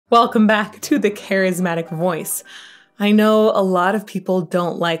Welcome back to the Charismatic Voice. I know a lot of people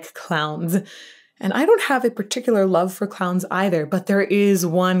don't like clowns, and I don't have a particular love for clowns either, but there is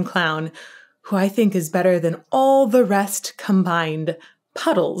one clown who I think is better than all the rest combined,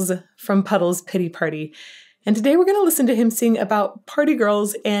 Puddles from Puddles Pity Party. And today we're going to listen to him sing about party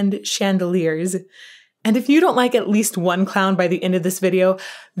girls and chandeliers. And if you don't like at least one clown by the end of this video,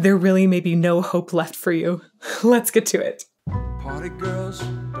 there really may be no hope left for you. Let's get to it. Party girls,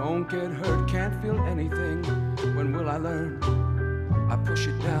 don't get hurt, can't feel anything. When will I learn? I push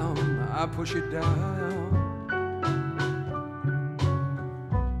it down, I push it down.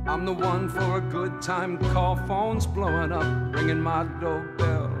 I'm the one for a good time, call phones blowing up, ringing my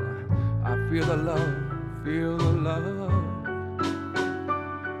doorbell. I feel the love, feel the love.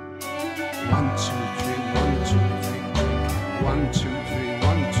 1, 2, 3, 1, 2, 3, drink. 1, 2, 3,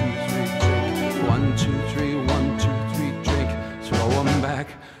 1, 2, 3, drink. 1, 2, 3, 1, 2, 3, drink. Throw 'em back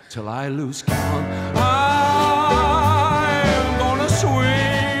till I lose count. I'm gonna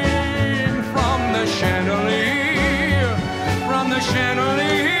swing from the chandelier, from the chandelier.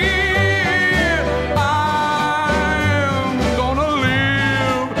 I'm gonna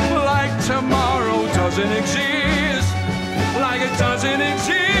live like tomorrow doesn't exist, like it doesn't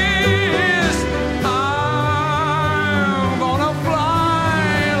exist. I'm gonna fly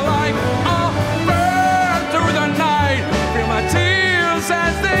like a bird through the night, feel my tears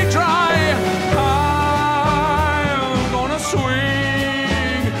as they dry. I'm gonna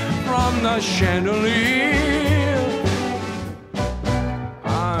swing from the chandelier.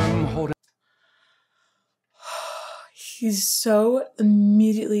 I'm holding. He's so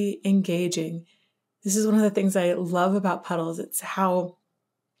immediately engaging. This is one of the things I love about Puddles. It's how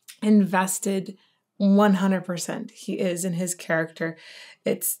invested 100% he is in his character.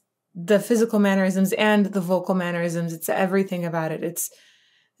 It's the physical mannerisms and the vocal mannerisms. It's everything about it. It's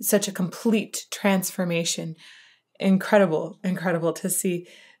such a complete transformation. Incredible, incredible to see.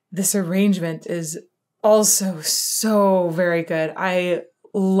 This arrangement is also so very good. I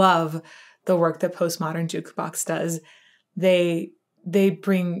love the work that Postmodern Jukebox does. They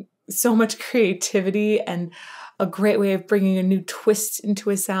bring so much creativity and a great way of bringing a new twist into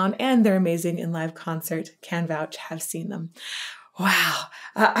a sound, and they're amazing in live concert. Can vouch, have seen them. Wow.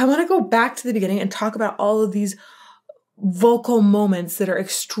 I want to go back to the beginning and talk about all of these vocal moments that are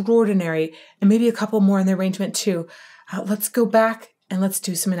extraordinary, and maybe a couple more in the arrangement too. Let's go back and let's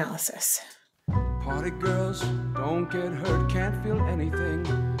do some analysis. Party girls, don't get hurt, can't feel anything.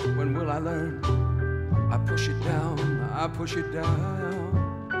 When will I learn? I push it down, I push it down.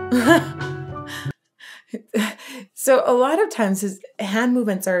 So a lot of times his hand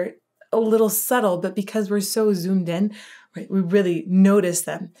movements are a little subtle, but because we're so zoomed in, right, we really notice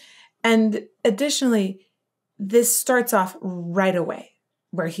them. And additionally, this starts off right away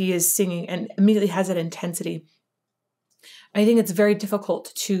where he is singing and immediately has that intensity. I think it's very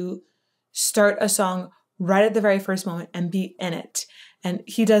difficult to start a song right at the very first moment and be in it. And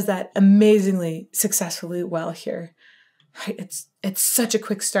he does that amazingly successfully well here. Right? It's such a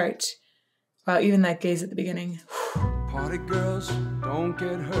quick start. Wow, even that gaze at the beginning. Party girls, don't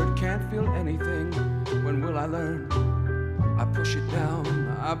get hurt, can't feel anything. When will I learn? I push it down,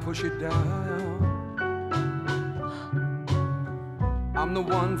 I push it down. I'm the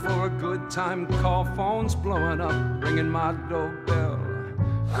one for a good time, call phones blowing up, ringing my doorbell.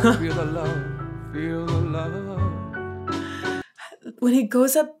 I feel the love, feel the love. When he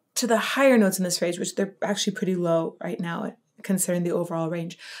goes up to the higher notes in this phrase, which they're actually pretty low right now considering the overall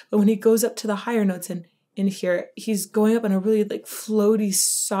range, but when he goes up to the higher notes in here, he's going up in a really like floaty,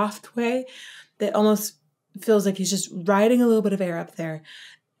 soft way that almost feels like he's just riding a little bit of air up there.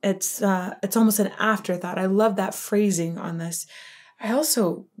 It's almost an afterthought. I love that phrasing on this. I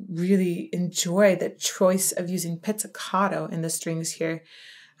also really enjoy the choice of using pizzicato in the strings here.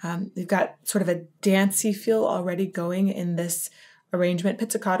 We've got sort of a dancey feel already going in this arrangement.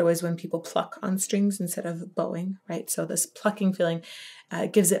 Pizzicato is when people pluck on strings instead of bowing, right? So this plucking feeling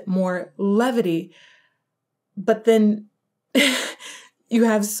gives it more levity. But then you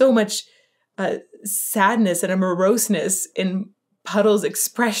have so much sadness and a moroseness in Puddles'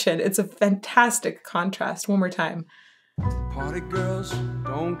 expression. It's a fantastic contrast. One more time. Party girls,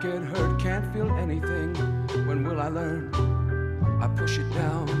 don't get hurt, can't feel anything. When will I learn? I push it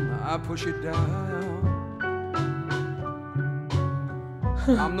down, I push it down.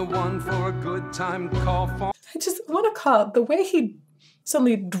 I'm the one for a good time, call phone. I just want to call it the way he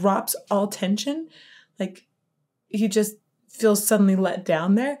suddenly drops all tension, like he just feels suddenly let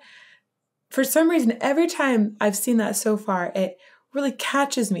down there. For some reason, every time I've seen that so far, it really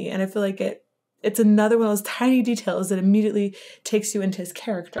catches me, and I feel like it it's another one of those tiny details that immediately takes you into his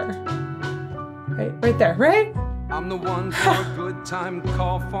character. Right there, right? I'm the one for a good time,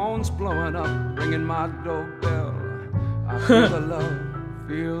 call phones blowing up, ringing my doorbell. I feel the love,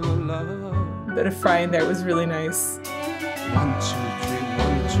 feel the love. A bit of frying there was really nice. 1, 2, 3,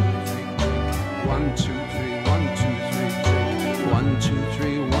 1, 2, 3, drink. 1, 2, 3, 1, 2, 3, drink. 1, 2,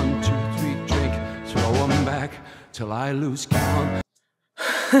 3, 1, 2, 3, drink. Throw 'em back till I lose count.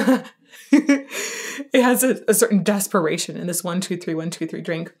 It has a certain desperation in this 1, 2, 3, 1, 2, 3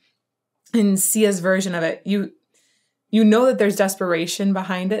 drink. In Sia's version of it, you know that there's desperation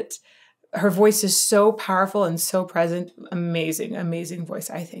behind it. Her voice is so powerful and so present. Amazing, amazing voice,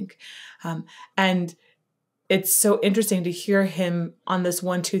 I think. And it's so interesting to hear him on this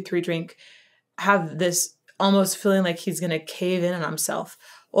 1, 2, 3 drink have this almost feeling like he's going to cave in on himself.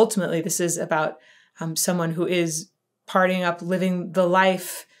 Ultimately, this is about someone who is partying up, living the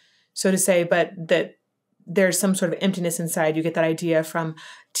life, so to say, but that there's some sort of emptiness inside. You get that idea from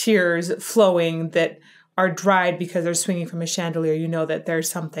tears flowing that are dried because they're swinging from a chandelier. You know that there's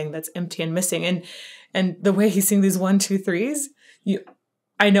something that's empty and missing. And the way he sings these 1, 2, 3s,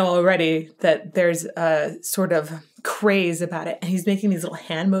 I know already that there's a sort of craze about it. And he's making these little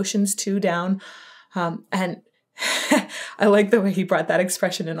hand motions too down. And I like the way he brought that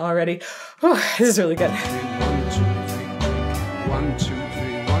expression in already. Oh, this is really good. 1, 2, 3, 1, 2,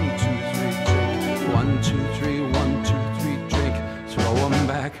 3, 1, 2, 3, 1, 2, 3, drink. Throw 'em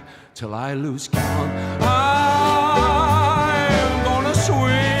back till I lose count. I'm gonna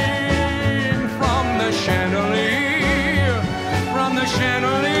swing from the chandelier, from the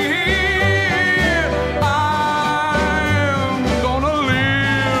chandelier. I'm gonna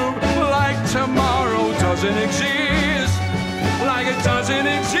live like tomorrow doesn't exist, like it doesn't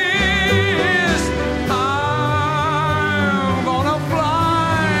exist. I'm gonna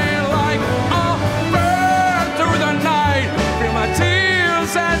fly like a bird through the night, feel my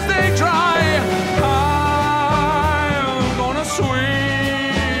tears as they dry. I'm gonna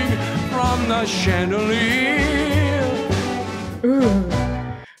swing from the chandelier.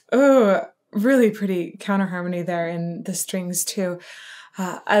 Ooh, really pretty counter harmony there in the strings too.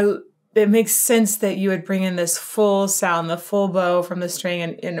 It makes sense that you would bring in this full sound, the full bow from the string,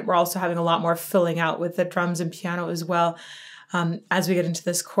 and we're also having a lot more filling out with the drums and piano as well as we get into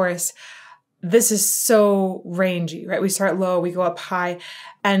this chorus. This is so rangy, right? We start low, we go up high,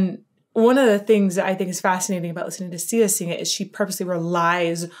 and one of the things that I think is fascinating about listening to Sia sing it is she purposely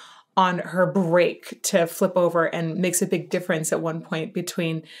relies on her break to flip over and makes a big difference at one point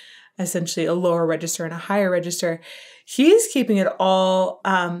between essentially a lower register and a higher register. He's keeping it all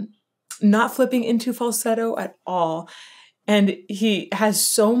not flipping into falsetto at all. And he has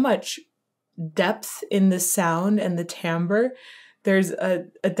so much depth in the sound and the timbre. There's a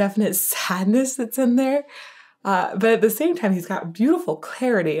definite sadness that's in there. But at the same time, he's got beautiful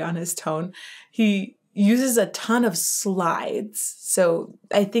clarity on his tone. He uses a ton of slides. So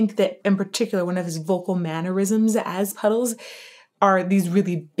I think that in particular, one of his vocal mannerisms as Puddles are these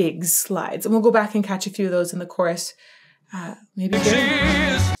really big slides. And we'll go back and catch a few of those in the chorus. Maybe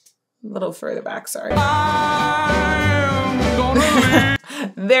here. A little further back, sorry.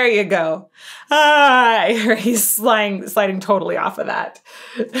 There you go. He's sliding totally off of that.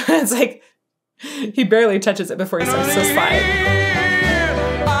 It's like he barely touches it before he starts to slide.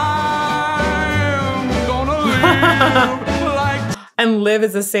 And Live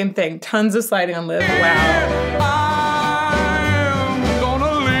is the same thing. Tons of sliding on Live. Wow. I'm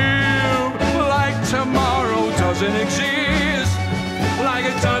gonna live like tomorrow doesn't exist, like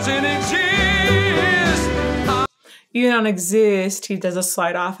it doesn't exist. You don't exist. He does a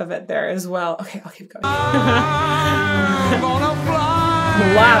slide off of it there as well. Okay, I'll keep going. I'm gonna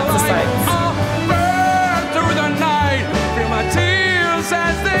fly Lots of slides. through the night, feel my tears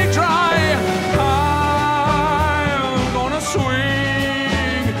as they dry. I'm gonna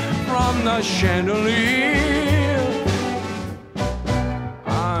swing from the chandelier.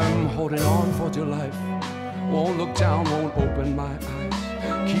 I'm holding on for dear life. Won't look down, won't open my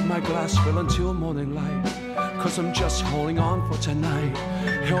eyes. Keep my glass full until morning light. 'Cause I'm just holding on for tonight.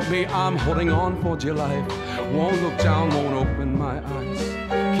 Help me, I'm holding on for dear life. Won't look down, won't open my eyes.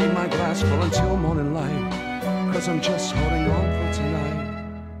 Keep my glass full until morning light. 'Cause I'm just holding on for tonight.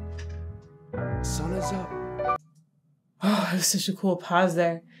 Sun is up. Oh, it was such a cool pause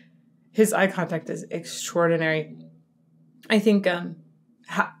there. His eye contact is extraordinary. I think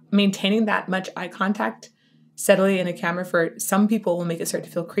maintaining that much eye contact steadily in a camera for some people will make it start to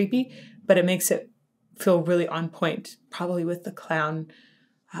feel creepy, but it makes it feel really on point, probably with the clown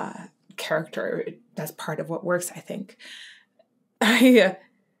character. That's part of what works, I think.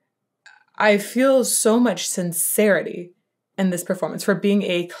 I feel so much sincerity in this performance. For being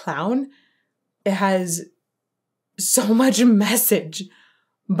a clown, it has so much message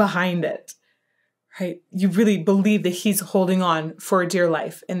behind it, right? You really believe that he's holding on for dear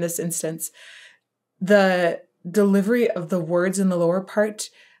life in this instance. The delivery of the words in the lower part,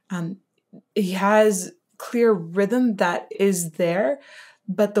 he has clear rhythm that is there,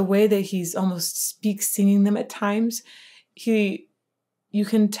 but the way that he's almost speaks singing them at times, you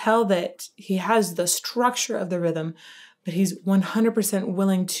can tell that he has the structure of the rhythm, but he's 100%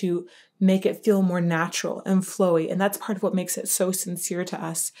 willing to make it feel more natural and flowy. And that's part of what makes it so sincere to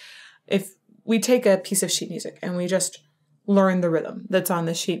us. If we take a piece of sheet music and we just learn the rhythm that's on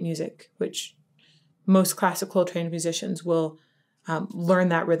the sheet music, which most classical trained musicians will learn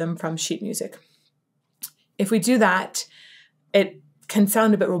that rhythm from sheet music. If we do that, it can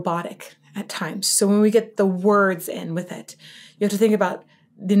sound a bit robotic at times. So when we get the words in with it, you have to think about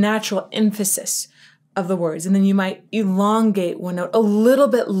the natural emphasis of the words. And then you might elongate one note a little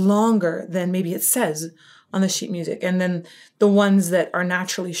bit longer than maybe it says on the sheet music. And then the ones that are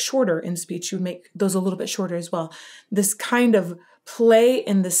naturally shorter in speech, you make those a little bit shorter as well. This kind of play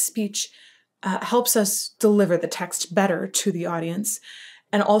in the speech helps us deliver the text better to the audience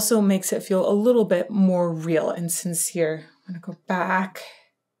and also makes it feel a little bit more real and sincere. I'm going to go back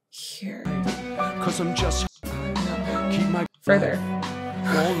here. 'Cause I'm just keep my Further.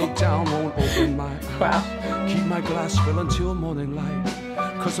 Won't look down, won't open my eyes. Wow. Keep my glass full until morning light.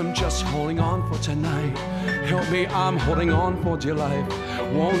 'Cause I'm just holding on for tonight. Help me, I'm holding on for dear life.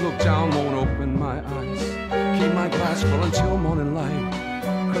 Won't look down, won't open my eyes. Keep my glass full until morning light.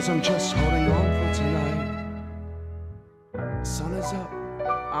 'Cause I'm just holding on for tonight. Sun is up,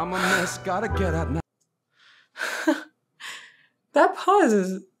 I'm a mess, gotta get out now. That pause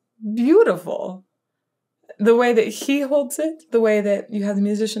is beautiful. The way that he holds it, the way that you have the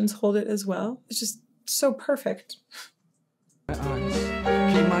musicians hold it as well, it's just so perfect. My eyes.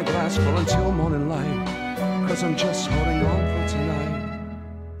 Keep my glass full until morning light. 'Cause I'm just holding on for tonight.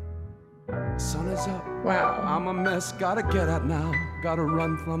 Sun is up. Wow. I'm a mess, gotta get out now. Gotta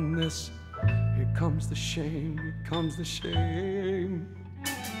run from this. Here comes the shame, here comes the shame.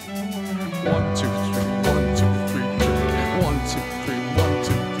 1, 2, 3, 1, 2, 3, drink. 1, 2, 3, 1,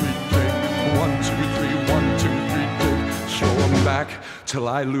 2, 3, drink. 1, 2, 3, 1, 2, 3, drink. Show 'em back till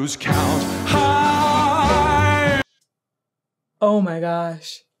I lose count. Hi! Oh my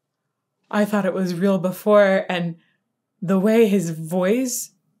gosh. I thought it was real before, and the way his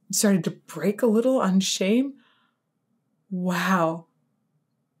voice started to break a little on shame. Wow.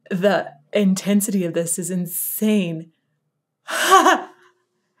 The intensity of this is insane. I'm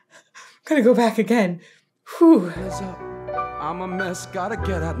gonna go back again. Whew. I'm a mess, gotta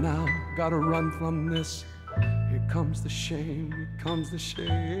get out now. Gotta run from this. Here comes the shame, here comes the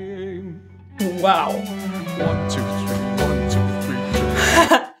shame. Wow. 1, 2, 3, 1, 2, 3.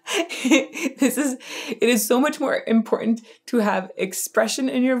 It is so much more important to have expression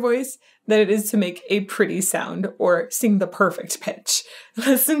in your voice than it is to make a pretty sound or sing the perfect pitch.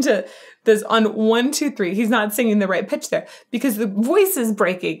 Listen to this on 1, 2, 3. He's not singing the right pitch there because the voice is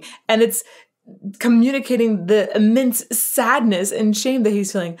breaking and it's communicating the immense sadness and shame that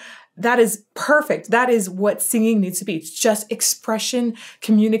he's feeling. That is perfect. That is what singing needs to be. It's just expression,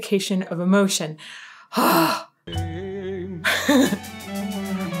 communication of emotion. 1,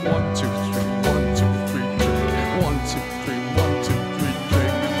 2, 3, 1, 2, 3, drink. 1, 2, 3, 1, 2, 3,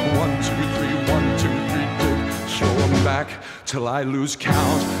 drink. 1, 2, 3, 1, 2, 3, drink. Show 'em back till I lose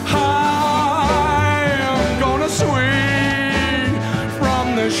count. I'm gonna swing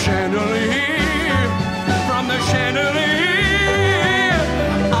from the chandelier, from the chandelier.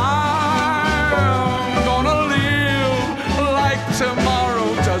 I'm gonna live like tomorrow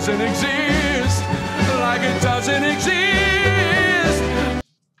doesn't exist, like it doesn't exist.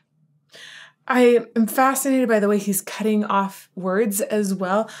 I am fascinated by the way he's cutting off words as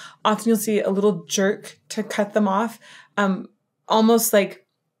well. Often you'll see a little jerk to cut them off, almost like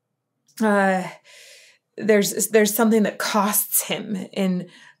there's something that costs him in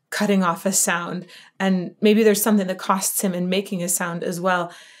cutting off a sound, and maybe there's something that costs him in making a sound as well.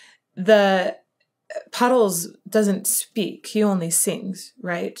 The Puddles doesn't speak; he only sings,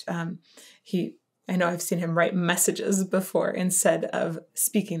 right? I know I've seen him write messages before instead of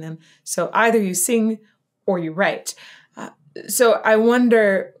speaking them. So either you sing or you write. So I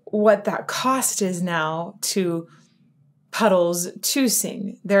wonder what that cost is now to Puddles to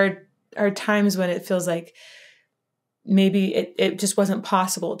sing. There are times when it feels like maybe it just wasn't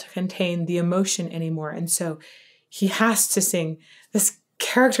possible to contain the emotion anymore. And so he has to sing. This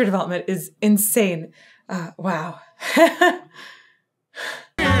character development is insane. Wow.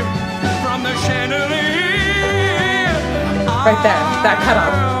 from the chandelier. Right there, that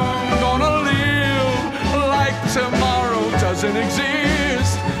cutoff. I'm gonna live like tomorrow doesn't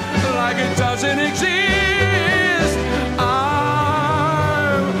exist, like it doesn't exist.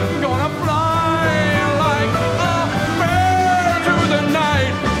 I'm gonna fly like a bird through the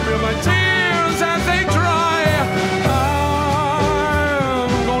night, feel my tears as they dry.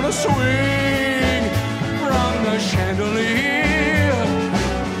 I'm gonna swing from the chandelier.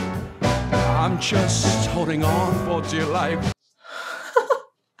 I'm just holding on for dear life.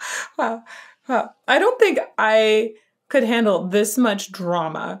 Wow. Wow. I don't think I could handle this much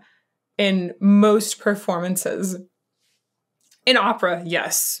drama in most performances. In opera,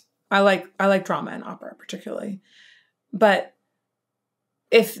 yes. I like drama in opera particularly. But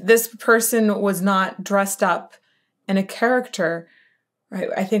if this person was not dressed up in a character, right,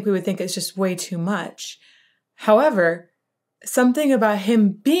 I think we would think it's just way too much. However, something about him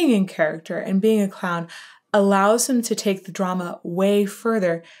being in character and being a clown allows him to take the drama way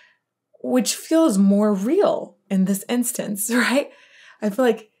further, which feels more real in this instance, right? I feel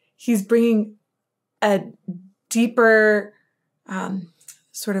like he's bringing a deeper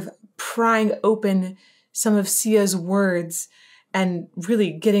sort of prying open some of Sia's words and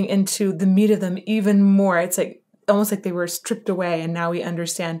really getting into the meat of them even more. It's like almost like they were stripped away, and now we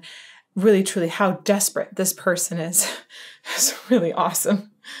understand really truly how desperate this person is. It's really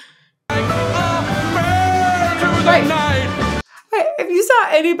awesome. Right. If you saw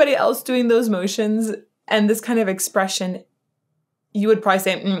anybody else doing those motions and this kind of expression, you would probably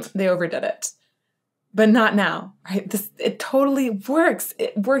say, they overdid it. But not now, right? It totally works.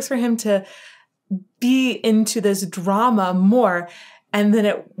 It works for him to be into this drama more, and then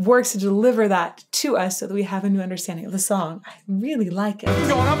it works to deliver that to us so that we have a new understanding of the song. I really like it.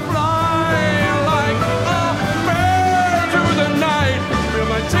 Gonna fly like a bird through the night, feel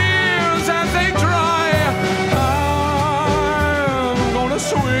my tears as they dry. I'm gonna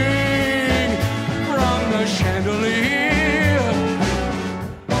swing from the chandelier.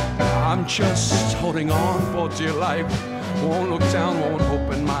 I'm just holding on for dear life. Won't look down, won't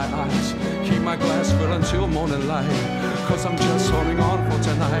open my eyes. Keep my glass full until morning light, 'cause I'm just holding on for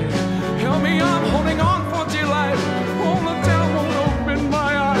tonight. Help me, I'm holding on for dear life. Won't look down, won't open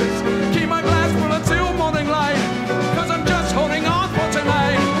my eyes. Keep my glass full until morning light, 'cause I'm just holding on for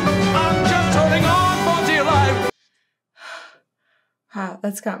tonight. I'm just holding on for dear life. Wow,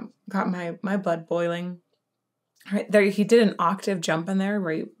 that's got my blood boiling. All right, there he did an octave jump in there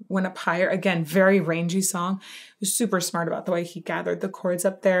where he went up higher. Again, very rangy song. He was super smart about the way he gathered the chords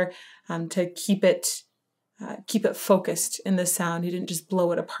up there to keep it focused in the sound. He didn't just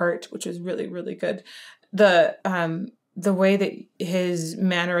blow it apart, which was really, really good. The way that his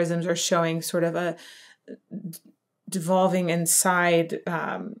mannerisms are showing sort of a devolving inside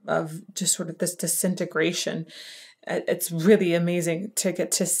of just sort of this disintegration. It's really amazing to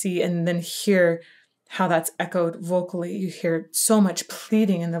get to see and then hear how that's echoed vocally. You hear so much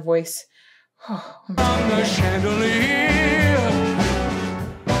pleading in the voice. Oh, On the chandelier,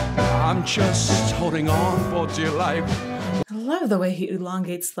 I'm just holding on for dear life. I love the way he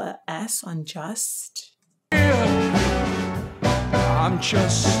elongates the S on just. I'm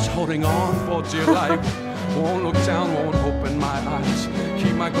just holding on for dear life. Won't look down, won't open my eyes.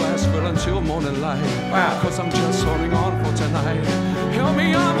 Keep my glass full until morning light. Wow. 'Cause I'm just holding on for tonight. Help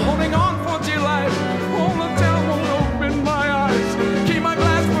me, I'm holding on for dear life. Won't look down, won't open my eyes. Keep my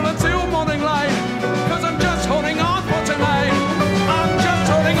glass full until morning light. 'Cause I'm just holding on for tonight. I'm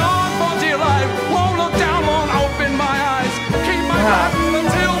just holding on for dear life. Won't look down, won't open my eyes. Keep my glass full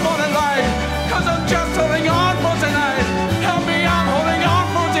until morning light. 'Cause I'm just holding on for tonight. Help me, I'm holding on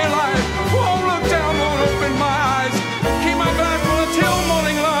for dear life. Won't look down, won't open my eyes. Keep my glass full until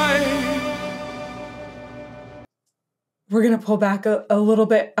morning light. We're going to pull back a little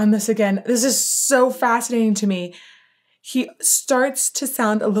bit on this again. This is so fascinating to me. He starts to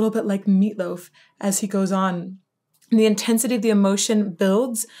sound a little bit like Meatloaf as he goes on. And the intensity of the emotion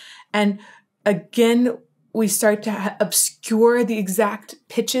builds. And again, we start to obscure the exact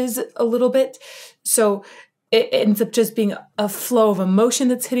pitches a little bit. So it ends up just being a flow of emotion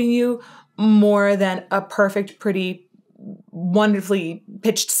that's hitting you more than a perfect, pretty, wonderfully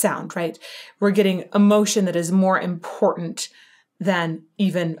pitched sound, right? We're getting emotion that is more important than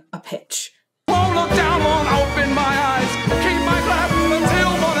even a pitch. Won't look down, won't open my eyes. Keep my glass full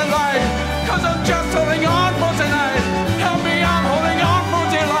until morning light. 'Cause I'm just holding on for tonight. Help me, I'm holding on for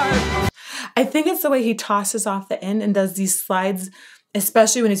dear life. I think it's the way he tosses off the end and does these slides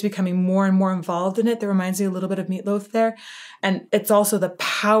especially when he's becoming more and more involved in it. That reminds me a little bit of Meatloaf there. And it's also the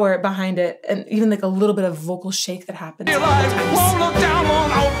power behind it, and even like a little bit of vocal shake that happens. Won't look down,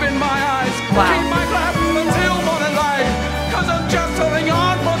 won't open my eyes. Wow. Keep my glass full until morning light. 'Cause I'm just holding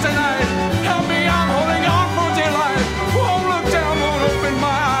on for tonight. Help me, I'm holding on for dear life. Won't look down, won't open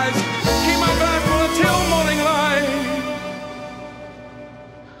my eyes. Keep my glass full until morning light.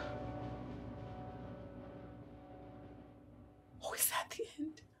 Oh, is that the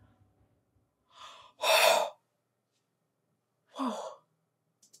end? Whoa.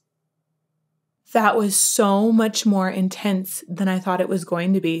 That was so much more intense than I thought it was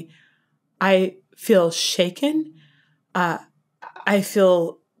going to be. I feel shaken. I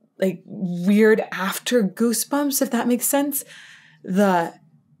feel like weird after goosebumps, if that makes sense. The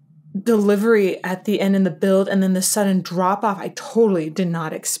delivery at the end and the build and then the sudden drop off, I totally did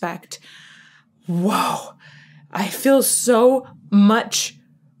not expect. Whoa. I feel so much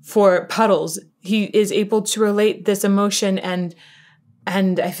for Puddles. He is able to relate this emotion and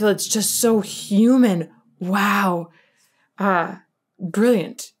I feel it's just so human. Wow.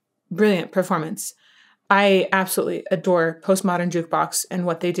 Brilliant performance. I absolutely adore Postmodern Jukebox and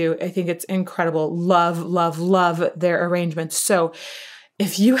what they do. I think it's incredible. Love their arrangements. So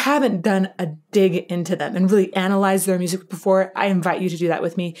if you haven't done a dig into them and really analyzed their music before, I invite you to do that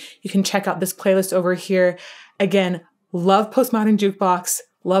with me. You can check out this playlist over here. Again, love Postmodern Jukebox,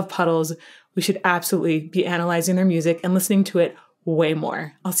 love Puddles. We should absolutely be analyzing their music and listening to it way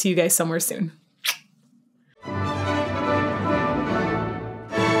more. I'll see you guys somewhere soon.